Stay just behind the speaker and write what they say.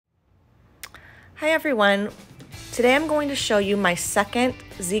Hi everyone! Today I'm going to show you my second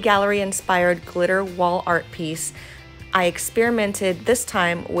Z Gallerie inspired glitter wall art piece. I experimented this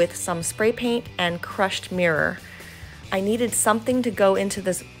time with some spray paint and crushed mirror. I needed something to go into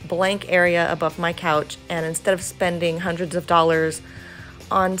this blank area above my couch, and instead of spending hundreds of dollars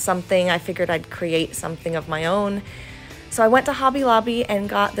on something, I figured I'd create something of my own. So I went to Hobby Lobby and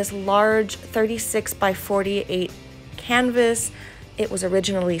got this large 36 by 48 canvas. It was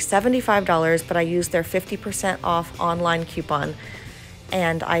originally $75, but I used their 50% off online coupon.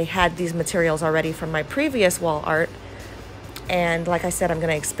 And I had these materials already from my previous wall art. And like I said, I'm going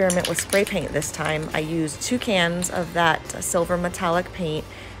to experiment with spray paint this time. I used 2 cans of that silver metallic paint.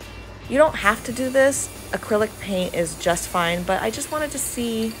 You don't have to do this. Acrylic paint is just fine, but I just wanted to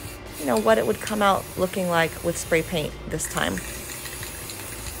see, what it would come out looking like with spray paint this time.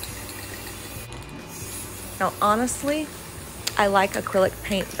 Now, honestly, I like acrylic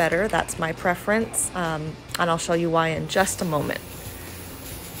paint better. That's my preference, and I'll show you why in just a moment.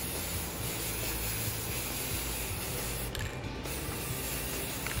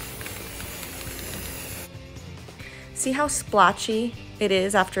 See how splotchy it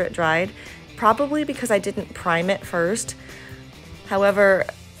is after it dried? Probably because I didn't prime it first. However,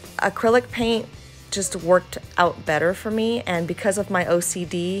 acrylic paint just worked out better for me, and because of my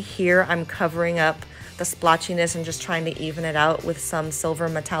OCD here, I'm covering up the splotchiness and just trying to even it out with some silver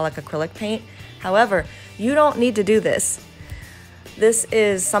metallic acrylic paint. However, you don't need to do this. This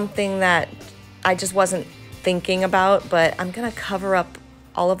is something that I just wasn't thinking about, but I'm gonna cover up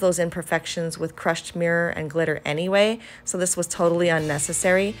all of those imperfections with crushed mirror and glitter anyway, so this was totally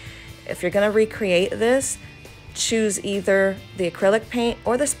unnecessary. If you're gonna recreate this, choose either the acrylic paint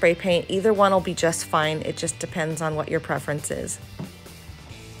or the spray paint. Either one will be just fine. It just depends on what your preference is.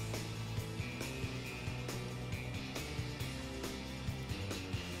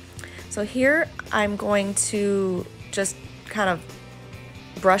 So here I'm going to just kind of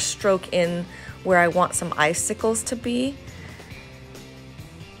brush stroke in where I want some icicles to be.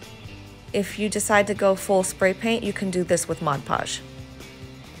 If you decide to go full spray paint, you can do this with Mod Podge.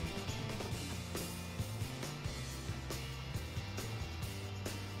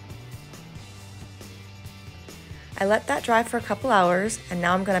 I let that dry for a couple hours, and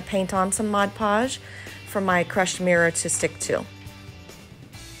now I'm going to paint on some Mod Podge for my crushed mirror to stick to.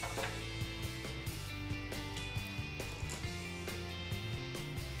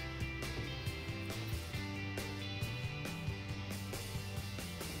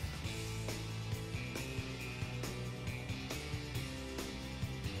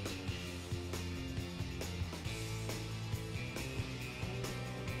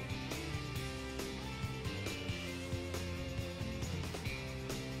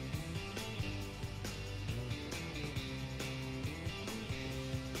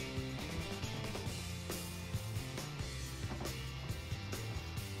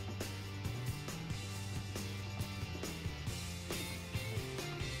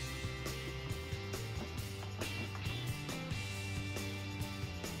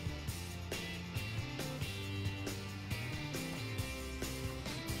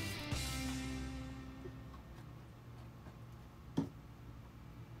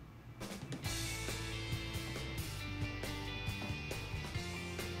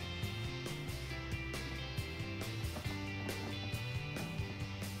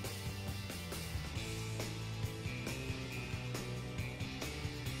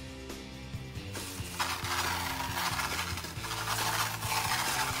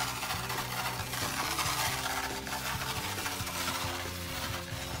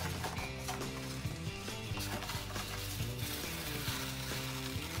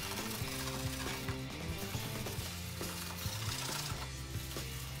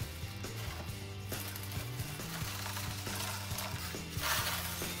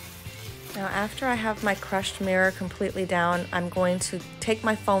 Now after I have my crushed mirror completely down, I'm going to take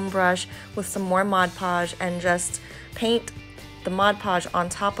my foam brush with some more Mod Podge and just paint the Mod Podge on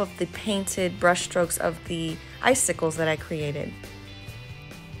top of the painted brush strokes of the icicles that I created.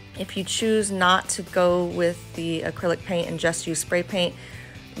 If you choose not to go with the acrylic paint and just use spray paint,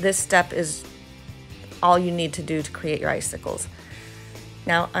 this step is all you need to do to create your icicles.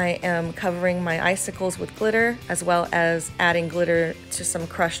 Now I am covering my icicles with glitter, as well as adding glitter to some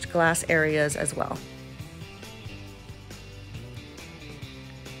crushed glass areas as well.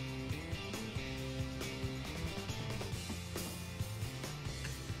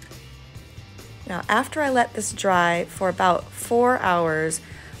 Now after I let this dry for about 4 hours,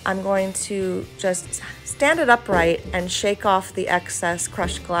 I'm going to just stand it upright and shake off the excess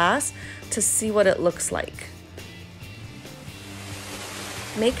crushed glass to see what it looks like.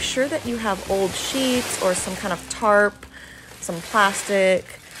 make sure that you have old sheets or some kind of tarp, some plastic,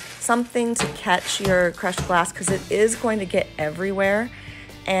 something to catch your crushed glass, because it is going to get everywhere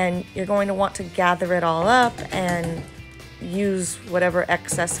and you're going to want to gather it all up and use whatever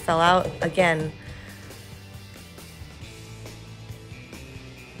excess fell out again.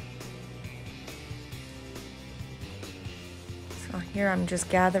 So here I'm just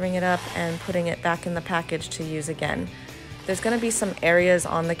gathering it up and putting it back in the package to use again. There's going to be some areas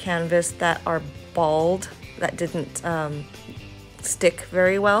on the canvas that are bald, that didn't stick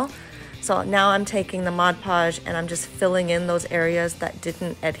very well. So now I'm taking the Mod Podge and I'm just filling in those areas that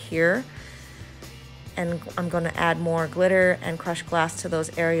didn't adhere. And I'm going to add more glitter and crushed glass to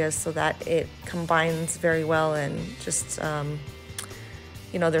those areas so that it combines very well and just,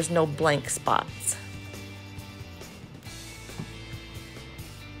 you know, there's no blank spots.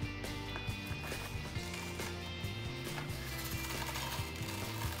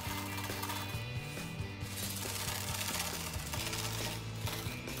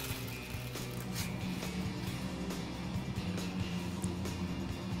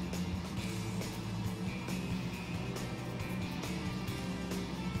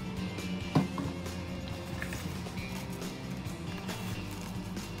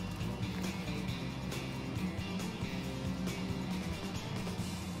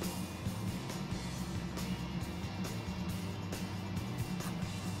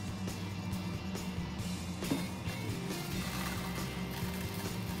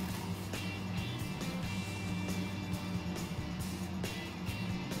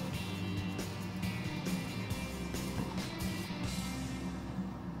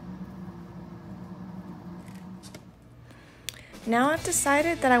 Now I've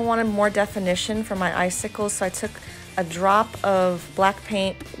decided that I wanted more definition for my icicles, so I took a drop of black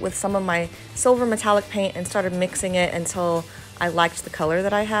paint with some of my silver metallic paint and started mixing it until I liked the color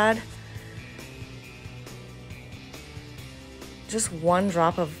that I had. Just one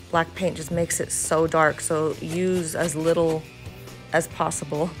drop of black paint just makes it so dark, so use as little as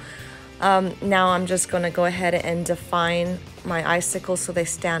possible. Now I'm just going to go ahead and define my icicles so they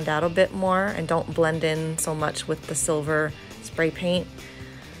stand out a bit more and don't blend in so much with the silver spray paint.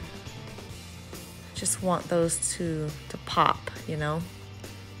 Just want those to pop, you know.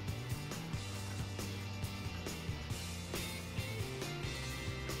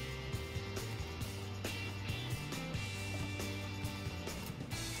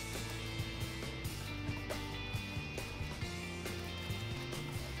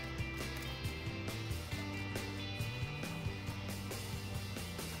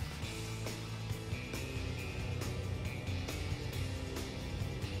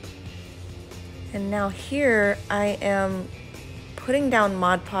 And now here I am putting down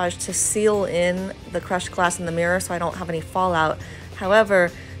Mod Podge to seal in the crushed glass in the mirror so I don't have any fallout.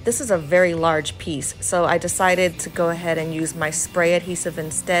 However, this is a very large piece, so I decided to go ahead and use my spray adhesive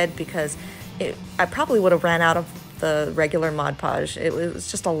instead, because I probably would have ran out of the regular Mod Podge. It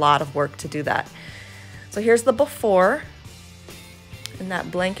was just a lot of work to do that. So here's the before in that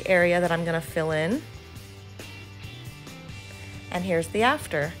blank area that I'm gonna fill in. And here's the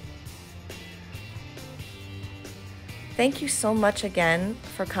after. Thank you so much again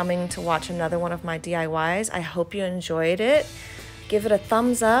for coming to watch another one of my DIYs. I hope you enjoyed it. Give it a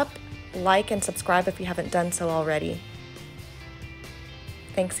thumbs up, like and subscribe if you haven't done so already.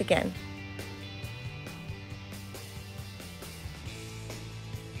 Thanks again.